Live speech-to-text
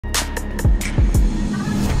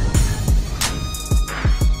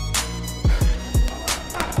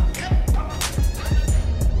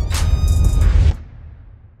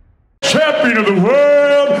of the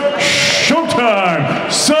world,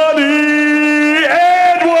 Showtime, Sonny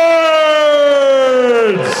Edwards!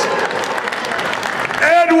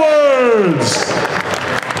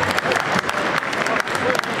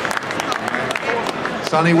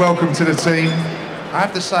 Sonny, welcome to the team. I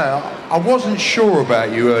have to say, I wasn't sure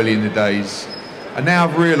about you early in the days, and now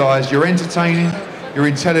I've realised you're entertaining, you're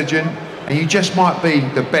intelligent, and you just might be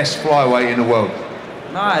the best flyweight in the world.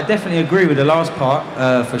 No, I definitely agree with the last part,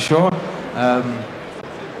 for sure.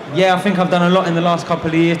 Yeah, I think I've done a lot in the last couple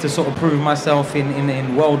of years to sort of prove myself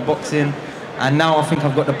in world boxing, and now I think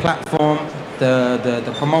I've got the platform,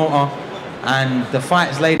 the promoter, and the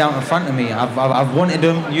fights laid out in front of me. I've wanted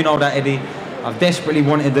them, you know that, Eddie. I've desperately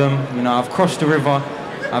wanted them. You know, I've crossed the river,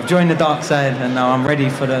 I've joined the dark side, and now I'm ready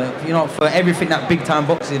for for everything that big time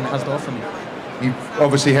boxing has to offer me. You've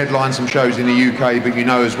obviously headlined some shows in the UK, but you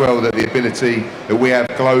know as well that the ability that we have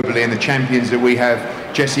globally and the champions that we have,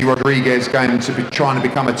 Jesse Rodriguez going to be trying to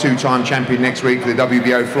become a two-time champion next week for the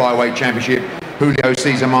WBO Flyweight Championship. Julio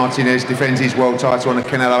Cesar Martinez defends his world title on the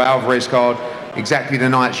Canelo Alvarez card. Exactly the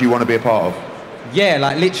nights you want to be a part of. Yeah,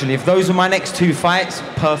 like literally, if those are my next two fights,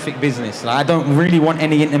 perfect business. Like, I don't really want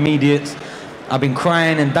any intermediates. I've been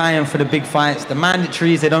crying and dying for the big fights. The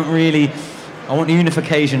mandatories, they don't really... I want the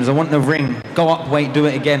unifications, I want the ring, go up weight, do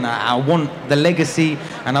it again. I want the legacy,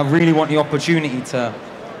 and I really want the opportunity to,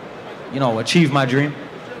 achieve my dream.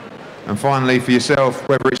 And finally, for yourself,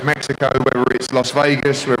 whether it's Mexico, whether it's Las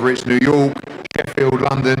Vegas, whether it's New York, Sheffield,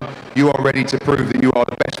 London, you are ready to prove that you are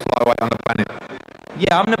the best flyweight on the planet.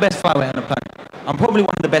 Yeah, I'm the best flyweight on the planet. I'm probably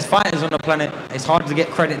one of the best fighters on the planet. It's hard to get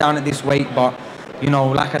credit down at this weight, but,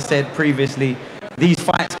 like I said previously, these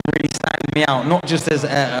fights really stand me out, not just as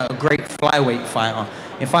a great flyweight fighter.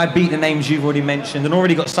 If I beat the names you've already mentioned and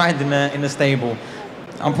already got signed in the stable,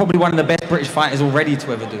 I'm probably one of the best British fighters already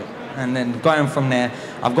to ever do it. And then going from there,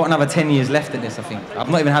 I've got another 10 years left in this, I think. I've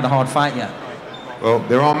not even had a hard fight yet. Well,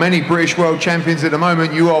 there are many British world champions at the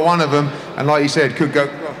moment. You are one of them, and like you said, could go...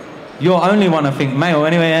 You're only one, I think. Male,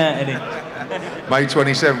 anyway, Eddie. May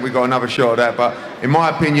 27th, we got another shot at that, but in my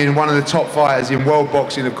opinion, one of the top fighters in world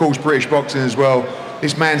boxing, of course British boxing as well.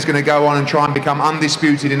 This man's going to go on and try and become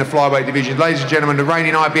undisputed in the flyweight division. Ladies and gentlemen, the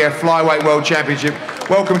reigning IBF Flyweight World Championship.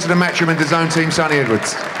 Welcome to the Matchroom and DAZN team, Sonny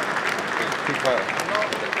Edwards.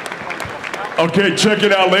 Okay, check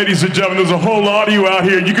it out, ladies and gentlemen. There's a whole lot of you out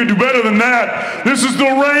here. You can do better than that. This is the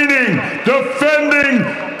reigning, defending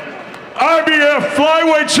IBF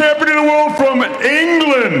Flyweight Champion in the world from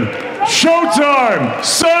England. Showtime,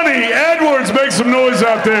 Sonny Edwards. Make some noise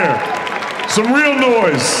out there. Some real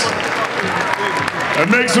noise. And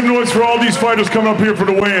make some noise for all these fighters coming up here for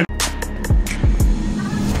the weigh-in.